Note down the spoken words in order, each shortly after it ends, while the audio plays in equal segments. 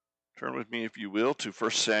Turn with me, if you will, to 1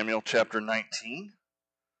 Samuel chapter 19.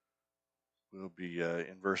 We'll be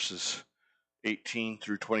in verses 18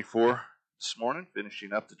 through 24 this morning,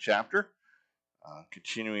 finishing up the chapter,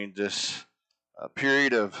 continuing this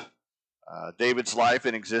period of David's life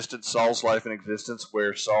in existence, Saul's life in existence,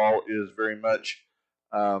 where Saul is very much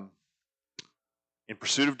in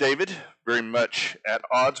pursuit of David, very much at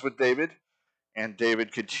odds with David, and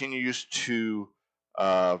David continues to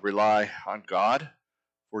rely on God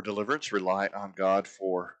for deliverance, rely on God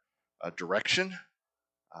for direction.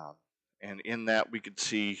 And in that we could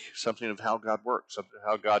see something of how God works, something of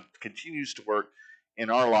how God continues to work in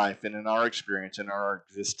our life and in our experience, in our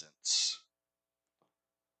existence.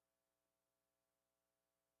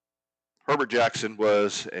 Herbert Jackson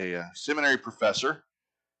was a seminary professor,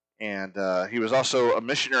 and he was also a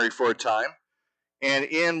missionary for a time. And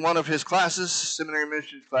in one of his classes, seminary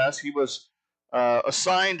missions class, he was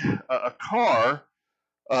assigned a car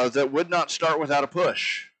that would not start without a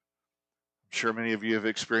push. I'm sure many of you have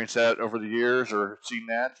experienced that over the years or seen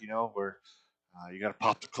that, where you got to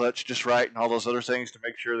pop the clutch just right and all those other things to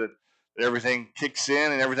make sure that everything kicks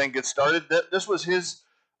in and everything gets started. This was his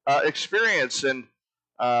experience, and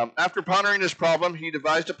after pondering this problem, he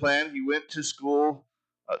devised a plan. He went to school,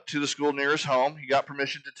 to the school near his home. He got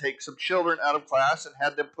permission to take some children out of class and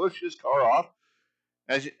had them push his car off.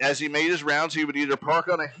 As he made his rounds, he would either park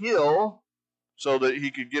on a hill so that he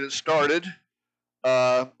could get it started,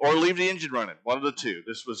 or leave the engine running, one of the two.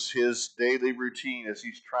 This was his daily routine as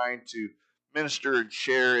he's trying to minister and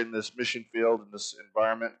share in this mission field, in this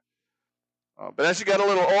environment. But as he got a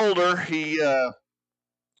little older,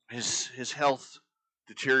 his health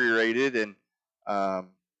deteriorated, and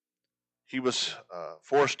he was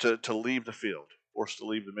forced to leave the field, forced to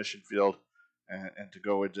leave the mission field and to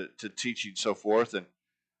go into teaching and so forth. And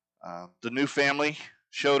the new family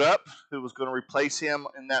showed up who was going to replace him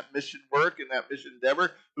in that mission work, in that mission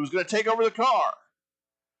endeavor, who was going to take over the car.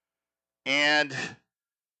 And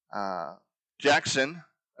Jackson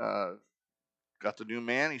got the new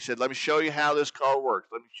man. He said, "Let me show you how this car works.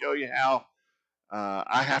 Let me show you how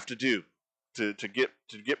I have to do to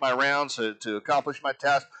get my rounds, to accomplish my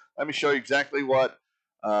task. Let me show you exactly what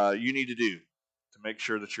you need to do to make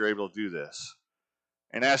sure that you're able to do this."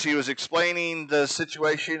 And as he was explaining the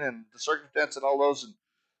situation and the circumstance and all those, and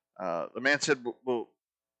the man said, "Well,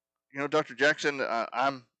 Dr. Jackson,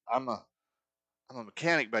 I'm a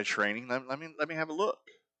mechanic by training. Let me have a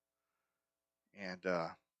look." And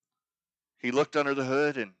he looked under the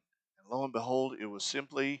hood, and lo and behold, it was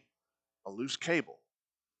simply a loose cable.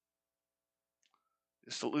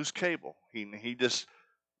 Just a loose cable. He just,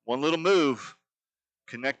 one little move,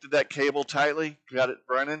 connected that cable tightly, got it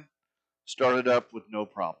running, started up with no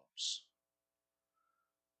problems.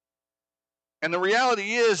 And the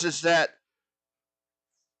reality is that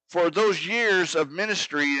for those years of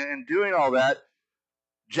ministry and doing all that,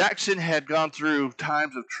 Jackson had gone through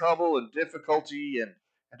times of trouble and difficulty and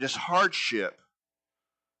just hardship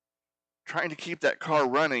trying to keep that car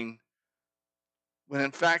running, when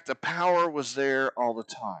in fact the power was there all the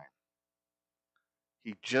time.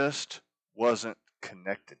 He just wasn't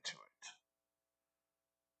connected to it.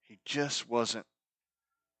 He just wasn't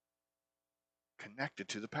connected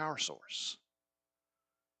to the power source.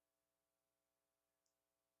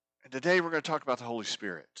 And today we're going to talk about the Holy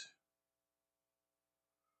Spirit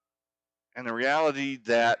and the reality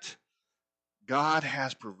that God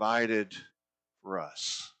has provided for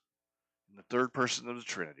us in the third person of the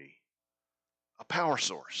Trinity a power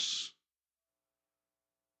source.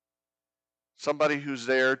 Somebody who's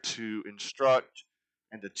there to instruct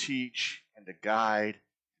and to teach and to guide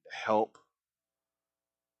and to help.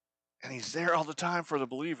 And he's there all the time for the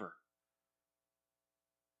believer.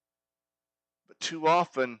 But too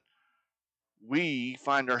often we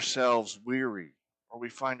find ourselves weary, or we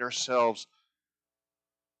find ourselves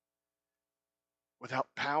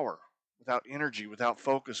without power, without energy, without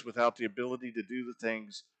focus, without the ability to do the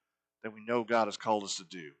things that we know God has called us to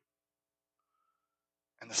do.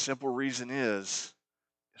 And the simple reason is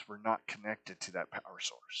we're not connected to that power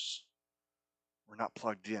source. We're not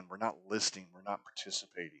plugged in. We're not listening. We're not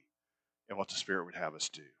participating in what the Spirit would have us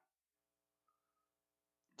do.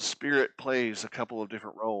 The Spirit plays a couple of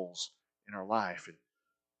different roles in our life. And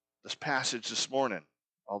this passage this morning,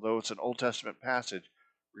 although it's an Old Testament passage,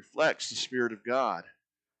 reflects the Spirit of God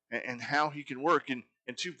and how He can work in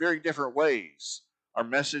two very different ways. Our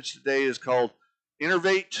message today is called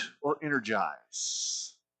Enervate or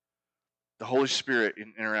Energize. The Holy Spirit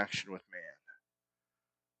in interaction with man.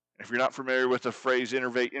 If you're not familiar with the phrase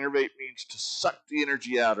enervate means to suck the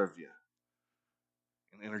energy out of you.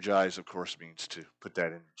 And energize, of course, means to put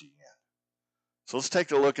that energy in. So let's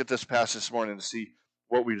take a look at this passage this morning to see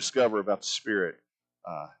what we discover about the Spirit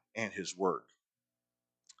and his work.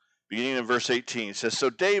 Beginning in verse 18, it says, So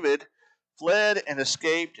David fled and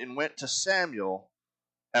escaped and went to Samuel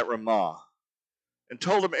at Ramah and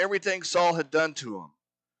told him everything Saul had done to him.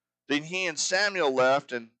 Then he and Samuel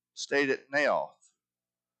left and stayed at Naioth.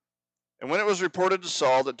 And when it was reported to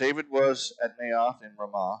Saul that David was at Naioth in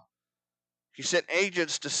Ramah, he sent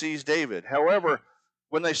agents to seize David. However,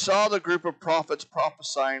 when they saw the group of prophets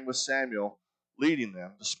prophesying with Samuel leading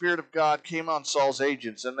them, the Spirit of God came on Saul's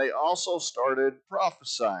agents, and they also started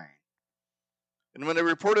prophesying. And when they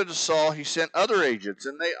reported to Saul, he sent other agents,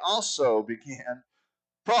 and they also began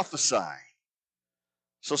prophesying.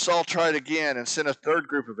 So Saul tried again and sent a third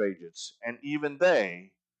group of agents, and even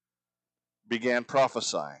they began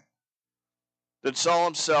prophesying. Then Saul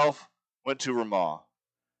himself went to Ramah,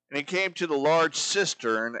 and he came to the large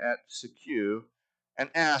cistern at Secu and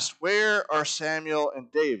asked, Where are Samuel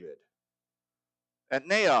and David? At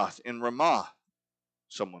Naioth in Ramah,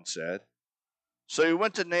 someone said. So he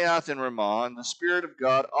went to Naioth in Ramah, and the Spirit of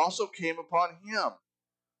God also came upon him.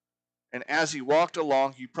 And as he walked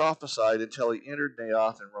along, he prophesied until he entered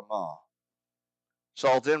Naioth in Ramah.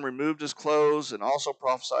 Saul then removed his clothes and also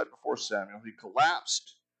prophesied before Samuel. He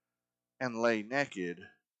collapsed and lay naked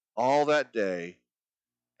all that day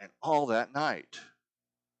and all that night.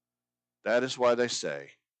 That is why they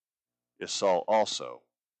say, Is Saul also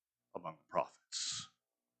among the prophets?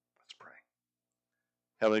 Let's pray.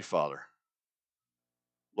 Heavenly Father,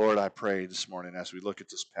 Lord, I pray this morning as we look at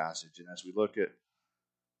this passage and as we look at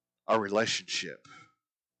our relationship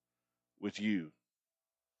with you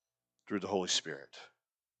through the Holy Spirit.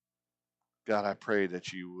 God, I pray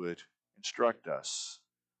that you would instruct us,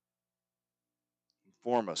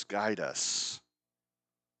 inform us, guide us.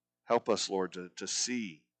 Help us, Lord, to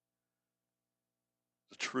see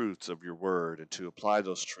the truths of your word and to apply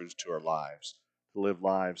those truths to our lives, to live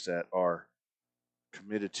lives that are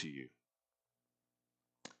committed to you,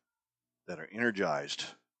 that are energized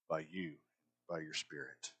by you, by your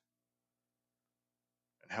Spirit.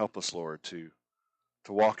 And help us, Lord, to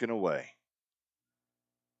walk in a way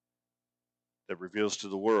that reveals to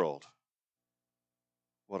the world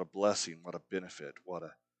what a blessing, what a benefit, what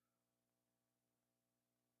a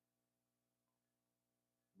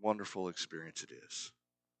wonderful experience it is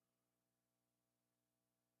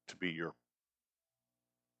to be your.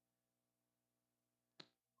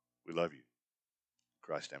 We love you. In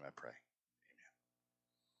Christ's name I pray. Amen.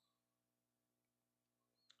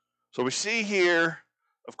 So we see here,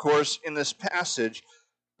 of course, in this passage,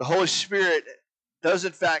 the Holy Spirit does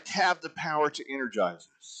in fact have the power to energize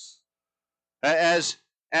us. As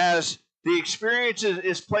the experience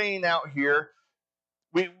is playing out here,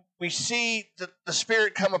 we see the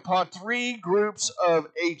Spirit come upon three groups of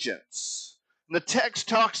agents. And the text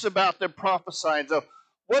talks about them prophesying. So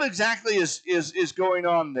what exactly is going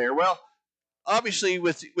on there? Well, obviously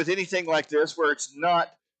with anything like this where it's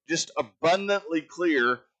not just abundantly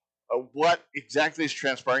clear what exactly is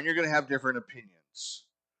transpiring, you're going to have different opinions.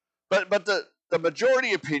 But the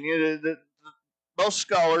majority opinion, most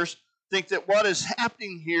scholars think that what is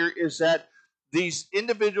happening here is that these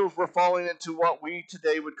individuals were falling into what we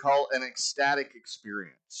today would call an ecstatic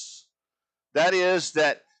experience. That is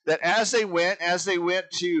that as they went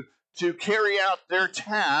to carry out their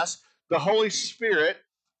task, the Holy Spirit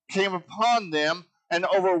came upon them and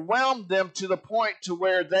overwhelmed them to the point to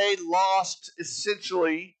where they lost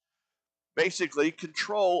essentially, basically,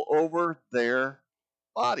 control over their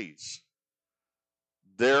bodies,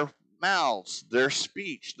 their mouths, their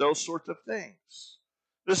speech, those sorts of things.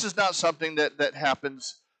 This is not something that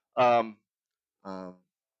happens um, um,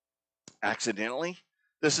 accidentally.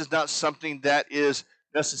 This is not something that is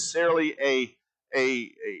necessarily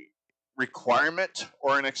a requirement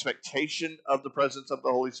or an expectation of the presence of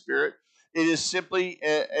the Holy Spirit. It is simply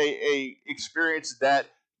a experience that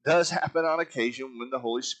does happen on occasion when the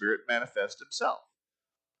Holy Spirit manifests himself.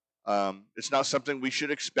 It's not something we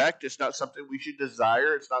should expect. It's not something we should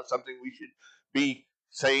desire. It's not something we should be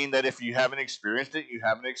saying that if you haven't experienced it, you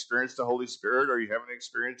haven't experienced the Holy Spirit, or you haven't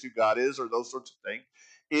experienced who God is, or those sorts of things.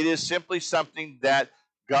 It is simply something that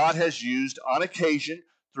God has used on occasion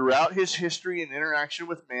throughout his history and interaction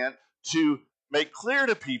with man to make clear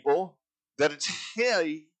to people that it's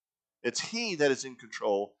he that is in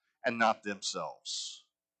control and not themselves.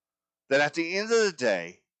 That at the end of the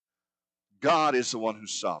day, God is the one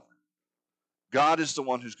who's sovereign. God is the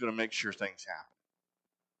one who's going to make sure things happen.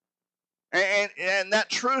 And that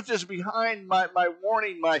truth is behind my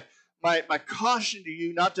warning, my caution to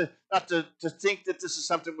you not to think that this is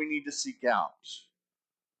something we need to seek out.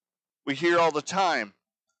 We hear all the time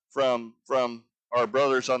from our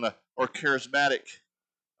brothers on the or charismatic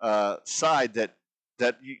side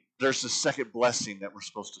there's this second blessing that we're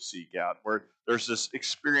supposed to seek out, where there's this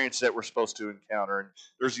experience that we're supposed to encounter, and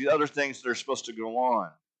there's the other things that are supposed to go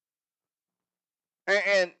on.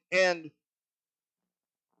 And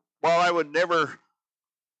while I would never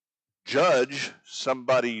judge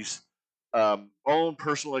somebody's own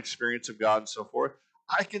personal experience of God and so forth,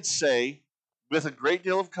 I can say with a great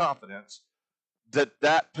deal of confidence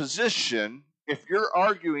that position, if you're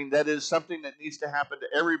arguing that is something that needs to happen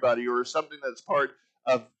to everybody or something that's part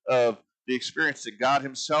of the experience that God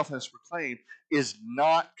himself has proclaimed, is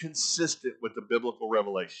not consistent with the biblical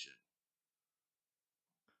revelation.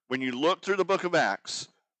 When you look through the book of Acts,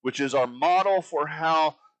 which is our model for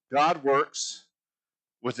how God works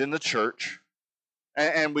within the church,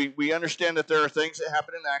 and we understand that there are things that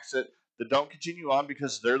happen in Acts that don't continue on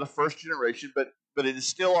because they're the first generation, but it is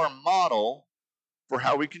still our model for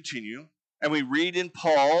how we continue. And we read in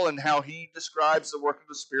Paul and how he describes the work of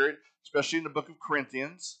the Spirit, especially in the book of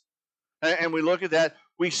Corinthians. And we look at that,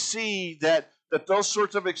 we see that those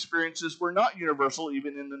sorts of experiences were not universal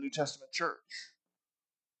even in the New Testament church.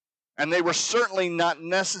 And they were certainly not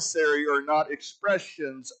necessary or not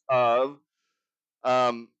expressions of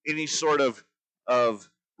any sort of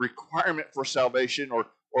requirement for salvation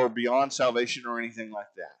or beyond salvation or anything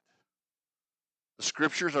like that. The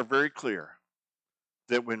scriptures are very clear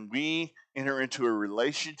that when we enter into a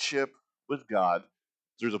relationship with God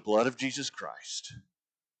through the blood of Jesus Christ,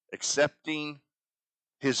 accepting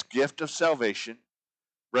his gift of salvation,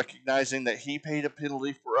 recognizing that he paid a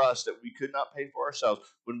penalty for us that we could not pay for ourselves,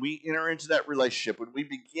 when we enter into that relationship, when we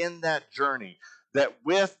begin that journey, that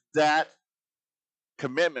with that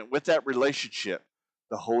commitment, with that relationship,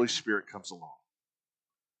 the Holy Spirit comes along.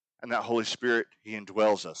 And that Holy Spirit, he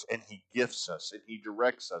indwells us, and he gifts us, and he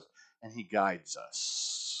directs us, and he guides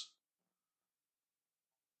us.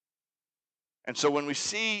 And so when we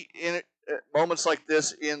see in moments like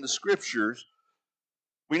this in the scriptures,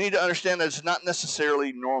 we need to understand that it's not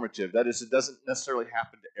necessarily normative. That is, it doesn't necessarily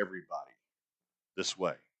happen to everybody this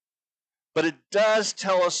way. But it does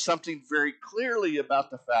tell us something very clearly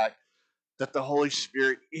about the fact that the Holy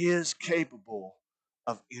Spirit is capable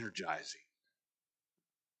of energizing,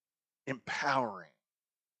 empowering.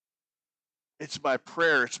 It's my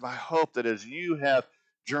prayer, it's my hope that as you have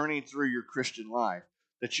journeyed through your Christian life,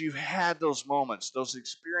 that you've had those moments, those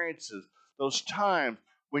experiences, those times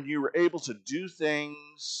when you were able to do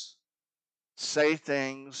things, say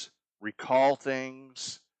things, recall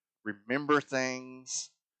things, remember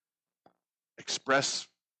things, express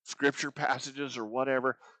scripture passages or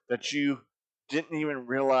whatever that you didn't even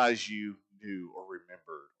realize you knew or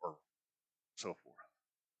remembered or so forth.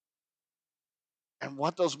 And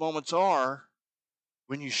what those moments are,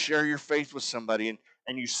 when you share your faith with somebody and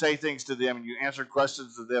you say things to them and you answer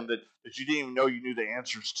questions to them that you didn't even know you knew the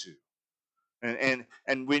answers to.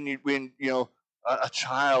 And when a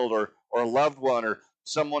child or a loved one or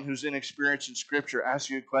someone who's inexperienced in Scripture asks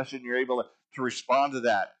you a question, you're able to respond to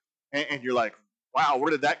that. And you're like, wow,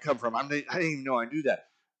 where did that come from? I didn't even know I knew that.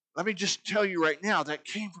 Let me just tell you right now, that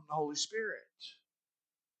came from the Holy Spirit.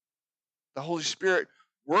 The Holy Spirit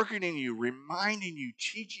working in you, reminding you,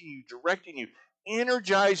 teaching you, directing you,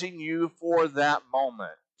 energizing you for that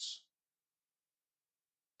moment.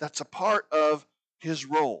 That's a part of his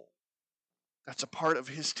role. That's a part of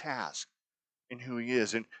his task in who he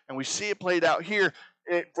is. And we see it played out here.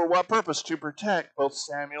 For what purpose? To protect both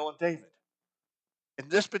Samuel and David. In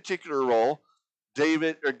this particular role,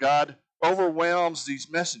 God overwhelms these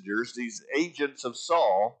messengers, these agents of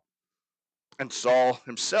Saul, and Saul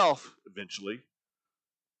himself eventually,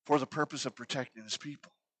 for the purpose of protecting his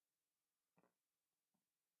people,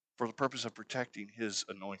 for the purpose of protecting his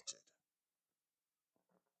anointed.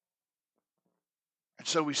 And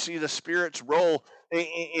so we see the Spirit's role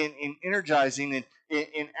in energizing and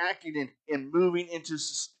in acting and moving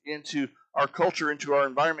into our culture, into our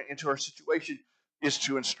environment, into our situation, is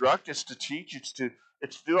to instruct, it's to teach, it's to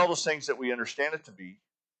do all those things that we understand it to be,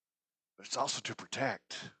 but it's also to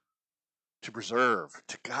protect, to preserve,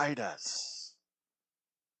 to guide us.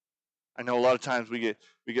 I know a lot of times we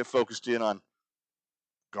get focused in on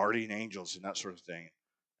guardian angels and that sort of thing,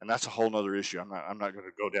 and that's a whole other issue. I'm not going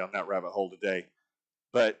to go down that rabbit hole today,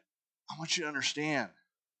 but I want you to understand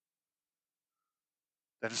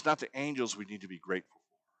that it's not the angels we need to be grateful for.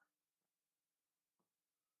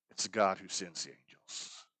 It's the God who sends the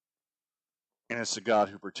angels. And it's the God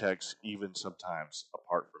who protects even sometimes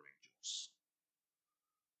apart from angels.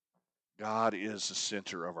 God is the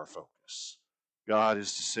center of our focus. God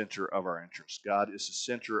is the center of our interest. God is the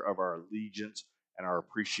center of our allegiance and our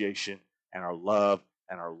appreciation and our love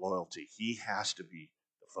and our loyalty. He has to be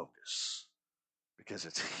the focus because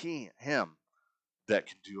it's him that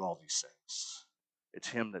can do all these things. It's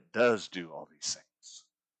him that does do all these things.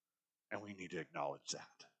 And we need to acknowledge that.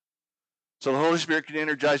 So the Holy Spirit can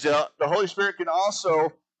energize it. The Holy Spirit can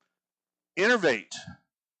also innervate.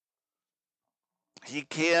 He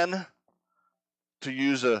can, to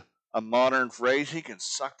use a modern phrase, he can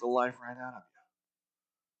suck the life right out of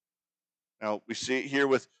you. Now, we see it here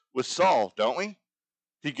with Saul, don't we?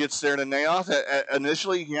 He gets there to Naoth.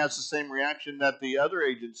 Initially, he has the same reaction that the other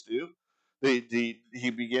agents do.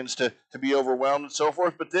 He begins to be overwhelmed and so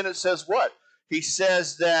forth. But then it says what? He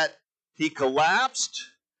says that he collapsed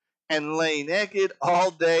and lay naked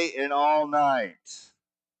all day and all night.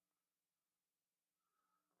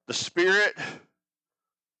 The Spirit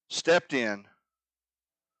stepped in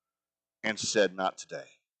and said, not today.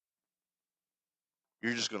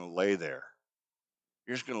 You're just going to lay there.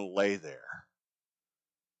 You're just going to lay there.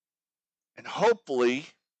 And hopefully, it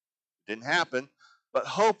didn't happen, but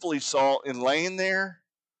hopefully, Saul, in laying there,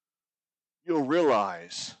 you'll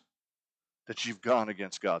realize that you've gone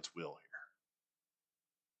against God's will here.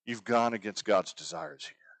 You've gone against God's desires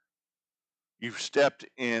here. You've stepped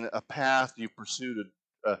in a path, you've pursued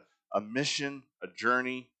a mission, a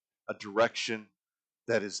journey, a direction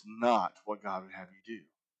that is not what God would have you do.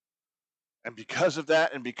 And because of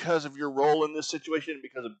that, and because of your role in this situation, and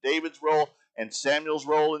because of David's role and Samuel's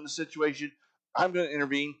role in the situation, I'm going to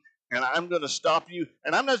intervene, and I'm going to stop you.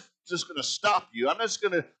 And I'm not just going to stop you. I'm not just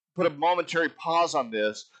going to put a momentary pause on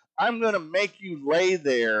this. I'm going to make you lay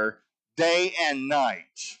there day and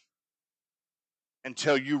night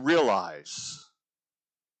until you realize,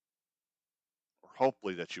 or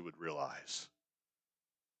hopefully that you would realize,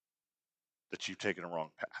 that you've taken a wrong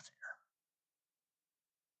path here.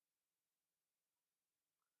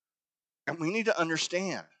 And we need to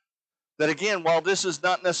understand that, again, while this is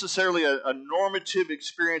not necessarily a normative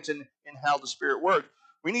experience in how the Spirit works,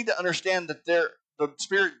 we need to understand that the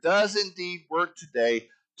Spirit does indeed work today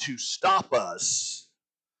to stop us,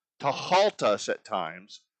 to halt us at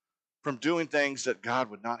times from doing things that God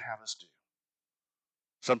would not have us do.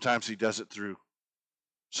 Sometimes he does it through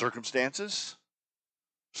circumstances.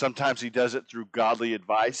 Sometimes he does it through godly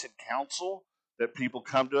advice and counsel that people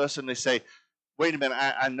come to us and they say, wait a minute,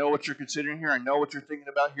 I know what you're considering here. I know what you're thinking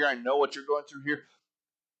about here. I know what you're going through here.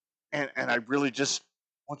 And I really just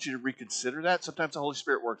want you to reconsider that. Sometimes the Holy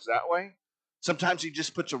Spirit works that way. Sometimes he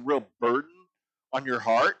just puts a real burden on your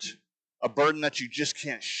heart, a burden that you just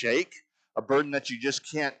can't shake, a burden that you just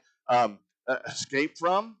can't escape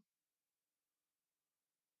from.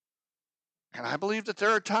 And I believe that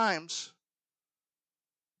there are times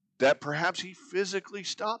that perhaps he physically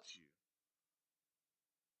stops you.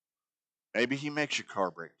 Maybe he makes your car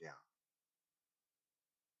break down.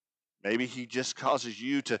 Maybe he just causes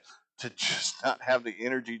you to just not have the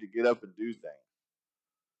energy to get up and do things.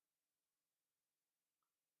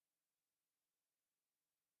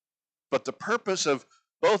 But the purpose of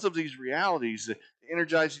both of these realities, the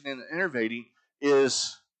energizing and the innervating,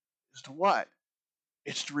 is to what?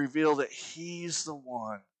 It's to reveal that he's the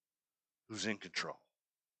one who's in control.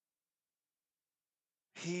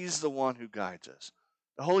 He's the one who guides us.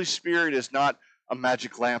 The Holy Spirit is not a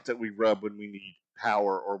magic lamp that we rub when we need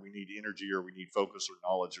power or we need energy or we need focus or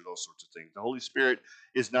knowledge or those sorts of things. The Holy Spirit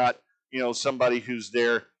is not, somebody who's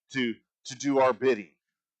there to do our bidding.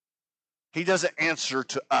 He doesn't answer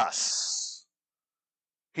to us.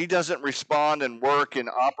 He doesn't respond and work and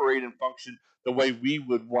operate and function the way we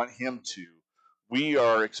would want him to. We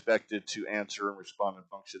are expected to answer and respond and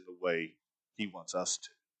function the way he wants us to.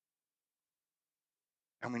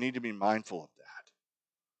 And we need to be mindful of that.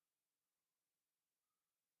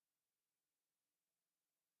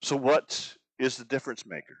 So what is the difference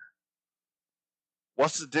maker?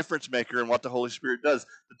 What's the difference maker in what the Holy Spirit does?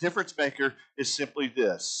 The difference maker is simply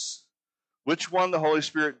this. Which one the Holy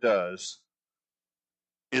Spirit does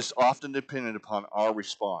is often dependent upon our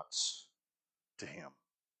response to him.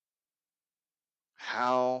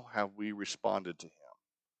 How have we responded to him?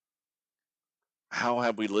 How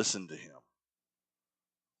have we listened to him?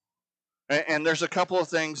 And there's a couple of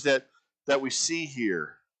things that we see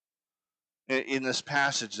here in this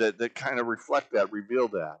passage that kind of reflect that, reveal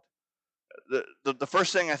that. The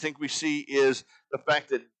first thing I think we see is the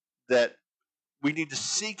fact that we need to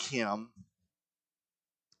seek him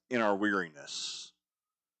in our weariness,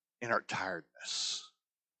 in our tiredness.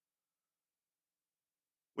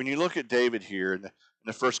 When you look at David here in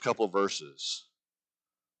the first couple of verses,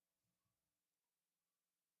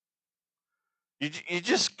 you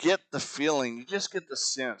just get the feeling, you just get the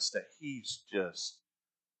sense that he's just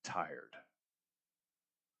tired.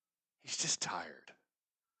 He's just tired.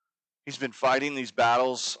 He's been fighting these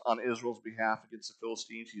battles on Israel's behalf against the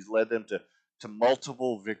Philistines. He's led them to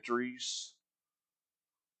multiple victories,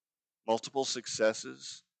 multiple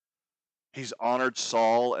successes. He's honored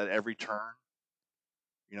Saul at every turn.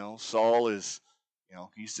 Saul is,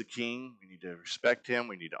 he's the king. We need to respect him.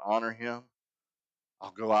 We need to honor him.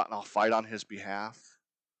 I'll go out and I'll fight on his behalf.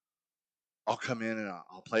 I'll come in and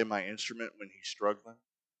I'll play my instrument when he's struggling.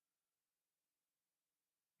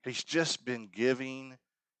 He's just been giving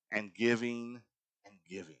and giving and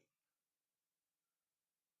giving.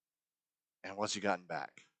 And what's he gotten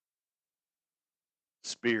back?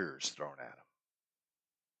 Spears thrown at him.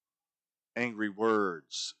 Angry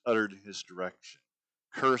words uttered in his direction.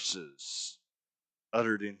 Curses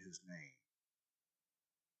uttered in his name.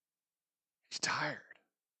 He's tired.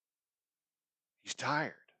 He's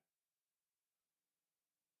tired.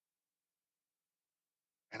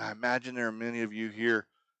 And I imagine there are many of you here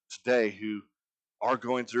today who are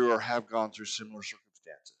going through or have gone through similar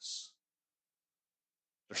circumstances.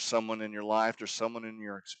 There's someone in your life, there's someone in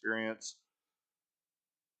your experience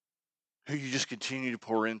who you just continue to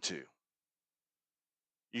pour into.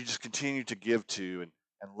 You just continue to give to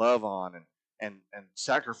and love on and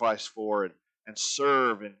sacrifice for and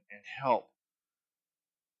serve and help.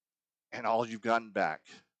 And all you've gotten back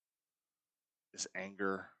is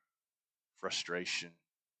anger, frustration,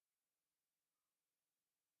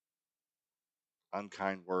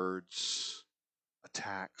 unkind words,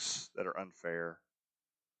 attacks that are unfair.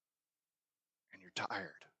 And you're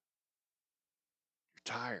tired. You're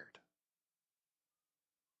tired.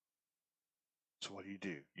 So what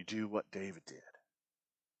do? You do what David did.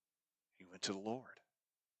 He went to the Lord.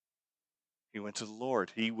 He went to the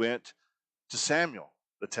Lord. He went to Samuel,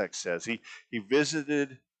 the text says. He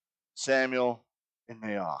visited Samuel in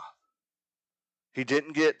Naioth. He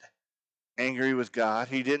didn't get angry with God.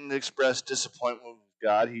 He didn't express disappointment with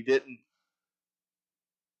God. He didn't,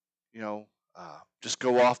 just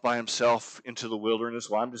go off by himself into the wilderness.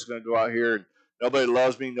 Well, I'm just going to go out here and nobody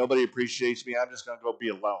loves me. Nobody appreciates me. I'm just going to go be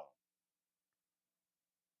alone.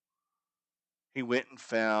 He went and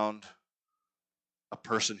found a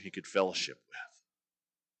person he could fellowship with.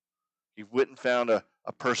 He went and found a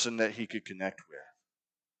person that he could connect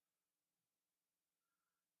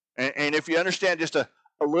with. And if you understand just a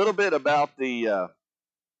little bit about the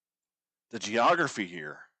geography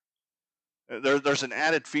here, there's an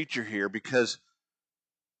added feature here because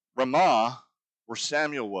Ramah, where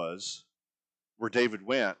Samuel was, where David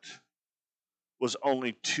went, was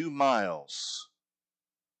only 2 miles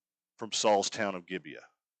from Saul's town of Gibeah.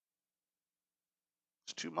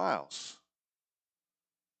 It's 2 miles.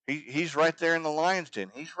 He's right there in the lion's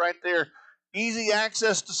den. He's right there. Easy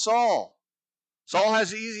access to Saul. Saul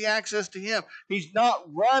has easy access to him. He's not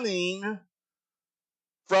running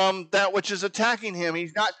from that which is attacking him.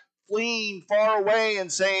 He's not fleeing far away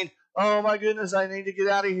and saying, oh my goodness, I need to get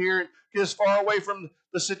out of here and get as far away from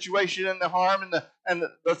the situation and the harm and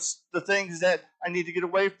the things that I need to get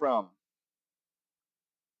away from.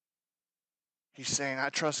 He's saying, I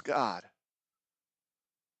trust God.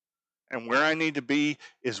 And where I need to be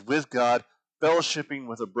is with God, fellowshipping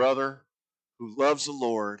with a brother who loves the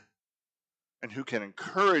Lord and who can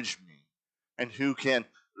encourage me and who can,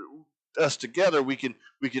 us together, we can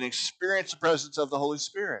experience the presence of the Holy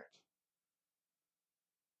Spirit.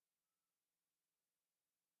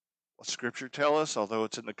 What Scripture tell us, although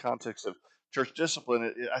it's in the context of church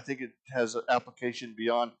discipline, I think it has an application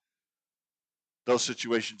beyond those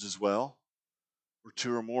situations as well. Where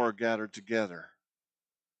 2 or more are gathered together,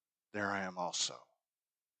 there I am also.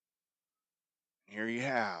 And here you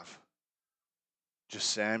have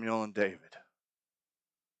just Samuel and David.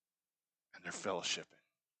 And they're fellowshipping.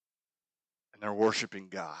 And they're worshiping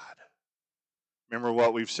God. Remember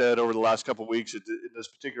what we've said over the last couple of weeks at this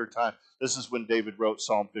particular time. This is when David wrote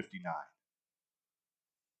Psalm 59.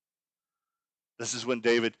 This is when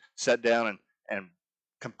David sat down and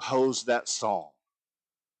composed that psalm.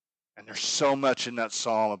 And there's so much in that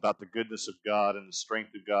psalm about the goodness of God and the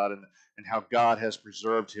strength of God and how God has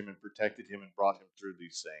preserved him and protected him and brought him through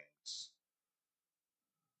these things.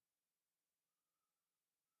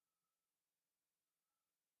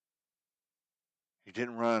 He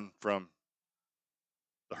didn't run from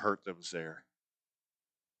the hurt that was there.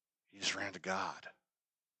 He just ran to God.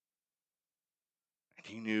 And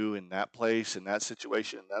he knew in that place, in that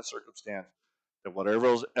situation, in that circumstance, that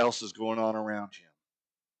whatever else is going on around him,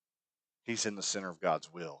 he's in the center of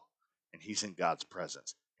God's will. And he's in God's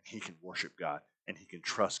presence. And he can worship God. And he can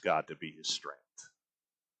trust God to be his strength.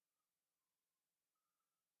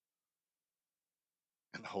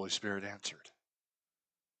 And the Holy Spirit answered.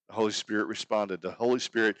 The Holy Spirit responded. The Holy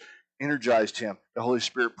Spirit energized him. The Holy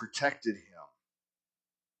Spirit protected him.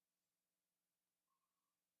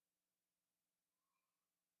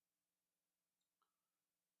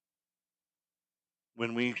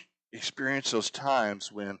 When we experience those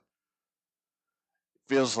times when it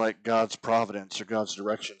feels like God's providence or God's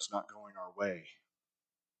direction is not going our way,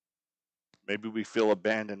 maybe we feel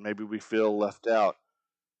abandoned, maybe we feel left out,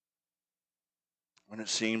 when it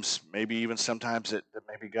seems maybe even sometimes that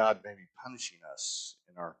maybe God may be punishing us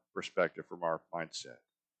in our perspective, from our mindset.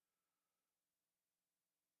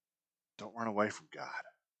 Don't run away from God.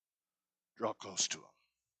 Draw close to Him.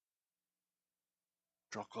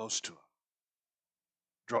 Draw close to Him.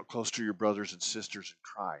 Draw close to your brothers and sisters in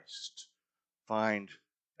Christ. Find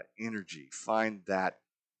that energy. Find that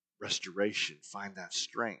restoration. Find that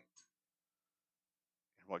strength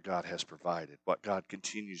in what God has provided, what God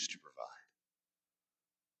continues to provide.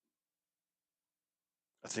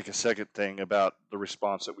 I think a second thing about the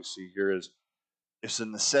response that we see here is it's a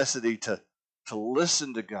necessity to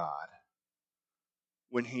listen to God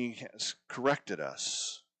when He has corrected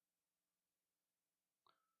us.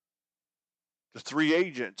 The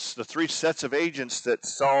three sets of agents that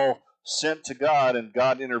Saul sent to God and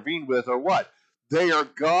God intervened with are what? They are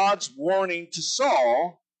God's warning to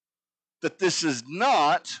Saul that this is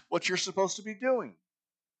not what you're supposed to be doing.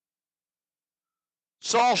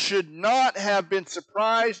 Saul should not have been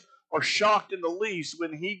surprised or shocked in the least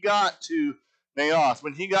when he got to Naoth,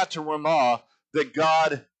 when he got to Ramah, that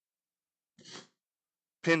God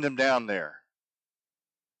pinned him down there.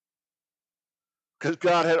 Because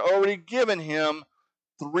God had already given him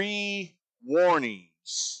 3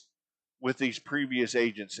 warnings with these previous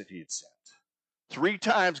agents that he had sent. 3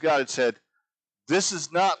 times God had said, this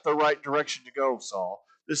is not the right direction to go, Saul.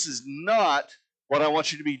 This is not what I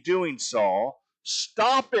want you to be doing, Saul.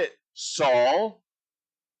 Stop it, Saul.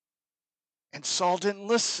 And Saul didn't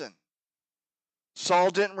listen. Saul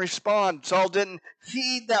didn't respond. Saul didn't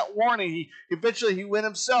heed that warning. Eventually he went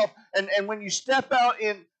himself. And when you step out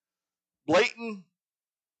in blatant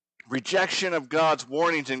rejection of God's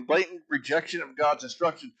warnings and blatant rejection of God's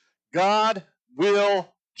instruction, God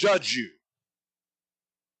will judge you.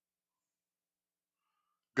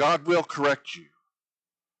 God will correct you.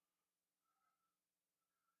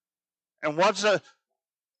 And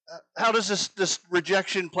how does this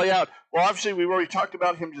rejection play out? Well, obviously we've already talked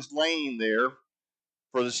about him just laying there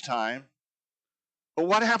for this time. But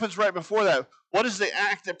what happens right before that? What is the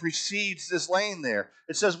act that precedes this laying there?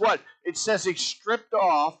 It says what? It says he stripped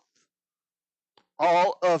off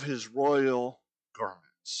all of his royal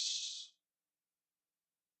garments.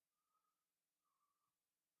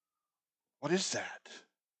 What is that?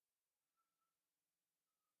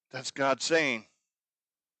 That's God saying,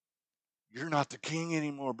 you're not the king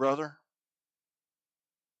anymore, brother.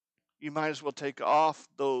 You might as well take off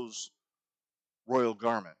those royal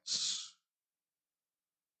garments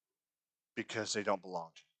because they don't belong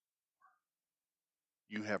to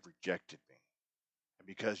you. You have rejected me. And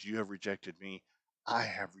because you have rejected me, I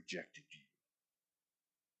have rejected you.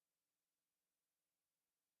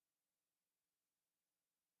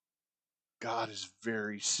 God is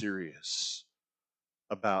very serious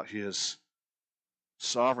about His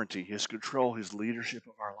sovereignty, His control, His leadership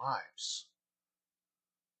of our lives.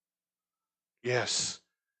 Yes,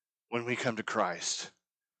 when we come to Christ,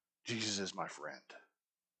 Jesus is my friend.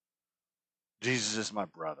 Jesus is my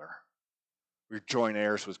brother. We're joint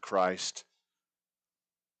heirs with Christ.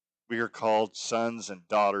 We are called sons and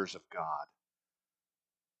daughters of God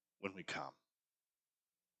when we come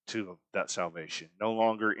to that salvation. No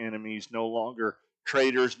longer enemies, no longer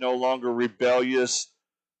traitors, no longer rebellious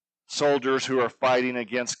soldiers who are fighting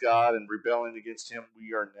against God and rebelling against Him.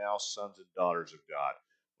 We are now sons and daughters of God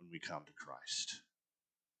when we come to Christ.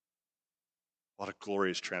 What a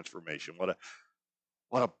glorious transformation. What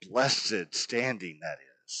a blessed standing that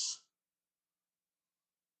is.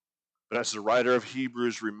 But as the writer of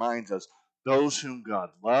Hebrews reminds us, those whom God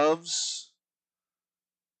loves,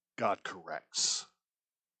 God corrects.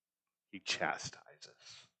 He chastises.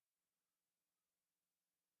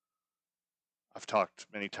 I've talked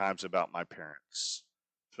many times about my parents,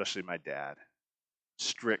 especially my dad.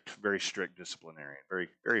 Strict, very strict disciplinarian, very,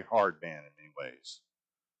 very hard man in many ways.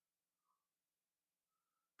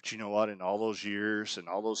 But you know what? In all those years and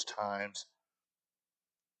all those times,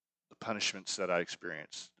 the punishments that I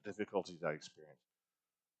experienced, the difficulties I experienced,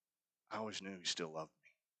 I always knew he still loved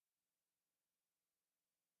me.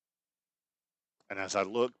 And as I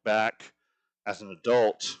look back as an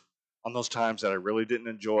adult on those times that I really didn't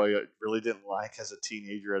enjoy, I really didn't like as a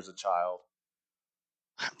teenager, as a child,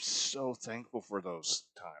 I'm so thankful for those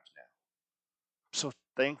times now. I'm so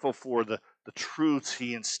thankful for the the truths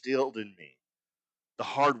he instilled in me, the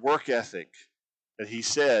hard work ethic that he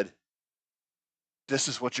said, this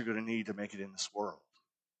is what you're going to need to make it in this world.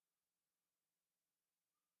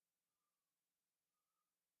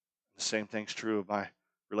 The same thing's true of my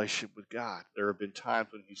relationship with God. There have been times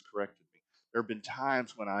when he's corrected me. There have been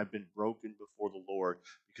times when I've been broken before the Lord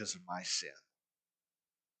because of my sin,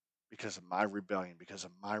 because of my rebellion, because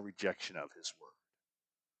of my rejection of his word.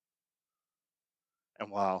 And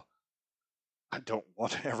while I don't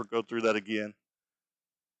want to ever go through that again,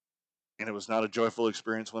 and it was not a joyful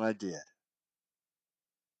experience when I did,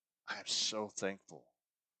 I am so thankful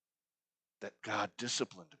that God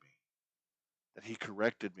disciplined me, that he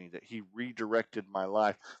corrected me, that he redirected my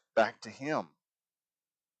life back to him.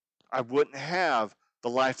 I wouldn't have the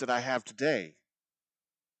life that I have today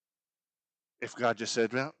if God just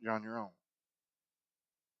said, well, you're on your own.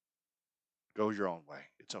 Go your own way.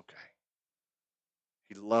 It's okay.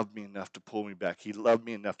 He loved me enough to pull me back. He loved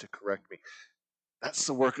me enough to correct me. That's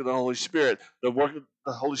the work of the Holy Spirit. The work of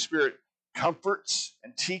the Holy Spirit comforts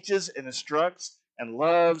and teaches and instructs and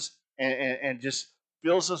loves and just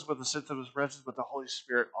fills us with a sense of his presence, but the Holy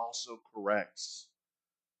Spirit also corrects.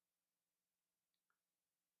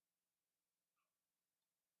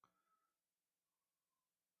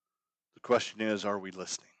 The question is, are we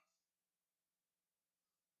listening?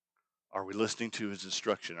 Are we listening to his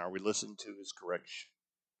instruction? Are we listening to his correction?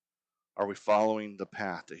 Are we following the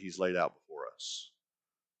path that he's laid out before us?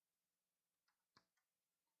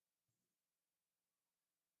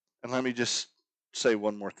 And let me just say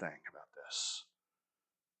one more thing about this.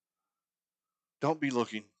 Don't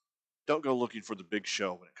go looking for the big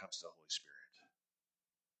show when it comes to the Holy Spirit.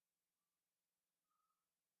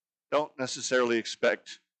 Don't necessarily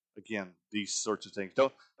expect, again, these sorts of things.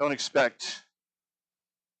 Don't expect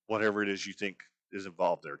whatever it is you think is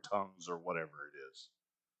involved there, tongues or whatever it is.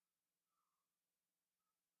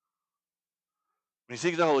 When you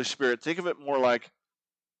think of the Holy Spirit, think of it more like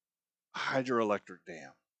a hydroelectric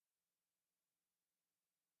dam.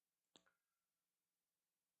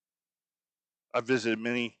 I've visited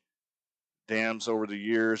many dams over the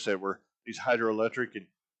years that were these hydroelectric,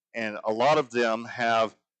 and a lot of them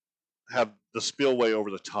have the spillway over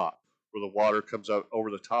the top, where the water comes out over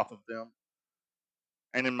the top of them.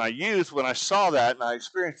 And in my youth, when I saw that and I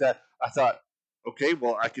experienced that, I thought, okay,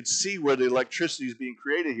 well, I could see where the electricity is being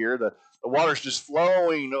created here. The water's just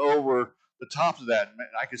flowing over the top of that. And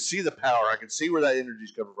I could see the power. I could see where that energy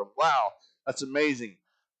is coming from. Wow, that's amazing.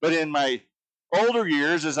 But in my older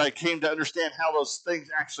years, as I came to understand how those things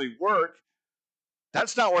actually work,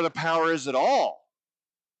 that's not where the power is at all.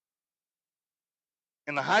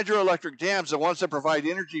 And the hydroelectric dams, the ones that provide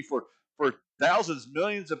energy for thousands,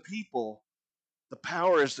 millions of people, the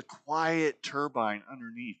power is the quiet turbine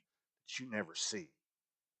underneath that you never see.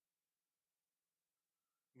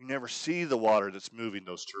 You never see the water that's moving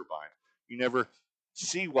those turbines. You never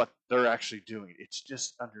see what they're actually doing. It's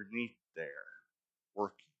just underneath there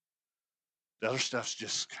working. The other stuff's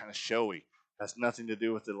just kind of showy. Has nothing to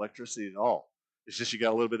do with the electricity at all. It's just you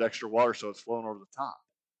got a little bit extra water, so it's flowing over the top.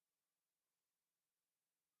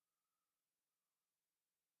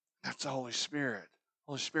 That's the Holy Spirit.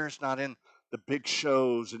 Holy Spirit's not in the big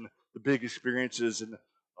shows and the big experiences and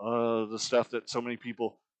the stuff that so many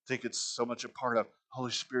people think it's so much a part of.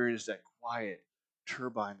 Holy Spirit is that quiet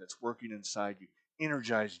turbine that's working inside you,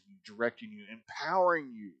 energizing you, directing you,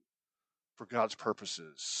 empowering you for God's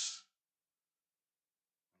purposes,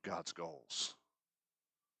 God's goals.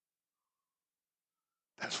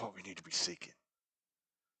 That's what we need to be seeking.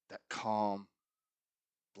 That calm,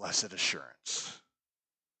 blessed assurance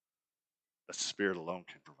that the Spirit alone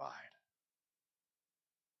can provide.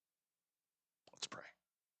 Let's pray.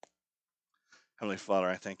 Heavenly Father,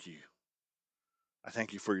 I thank you. I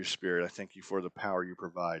thank you for your Spirit. I thank you for the power you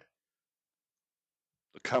provide,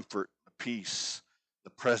 the comfort, the peace,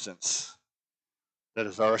 the presence that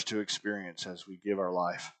is ours to experience as we give our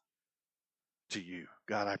life to you.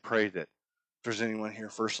 God, I pray that if there's anyone here,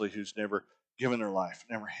 firstly, who's never given their life,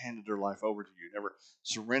 never handed their life over to you, never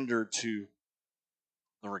surrendered to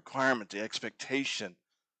the requirement, the expectation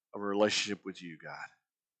of a relationship with you, God,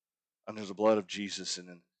 under the blood of Jesus and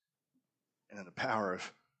in the power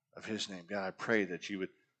of his name, God, I pray that you would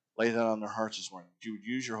lay that on their hearts this morning. You would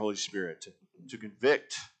use your Holy Spirit to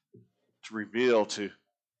convict, to reveal, to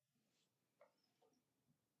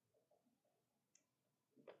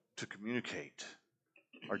communicate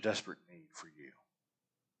our desperate need for you,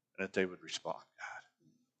 and that they would respond, God.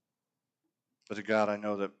 But God, I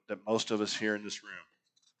know that most of us here in this room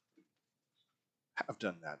have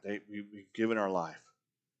done that. We've given our life.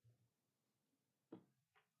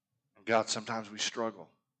 And God, sometimes we struggle.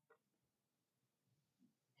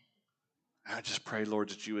 And I just pray, Lord,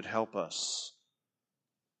 that you would help us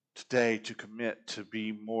today to commit to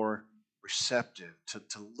be more receptive, to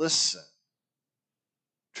listen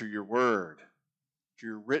to your word, to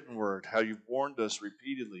your written word, how you've warned us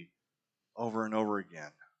repeatedly over and over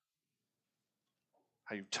again,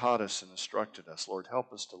 how you've taught us and instructed us. Lord,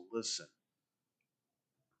 help us to listen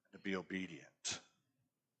and to be obedient.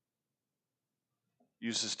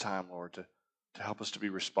 Use this time, Lord, to help us to be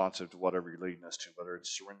responsive to whatever you're leading us to, whether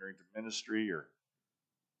it's surrendering to ministry or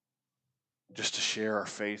just to share our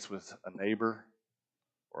faith with a neighbor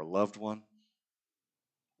or a loved one.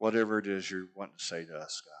 Whatever it is you're wanting to say to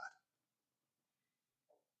us,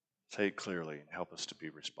 God, say it clearly and help us to be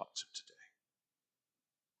responsive today.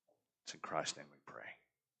 It's in Christ's name we pray.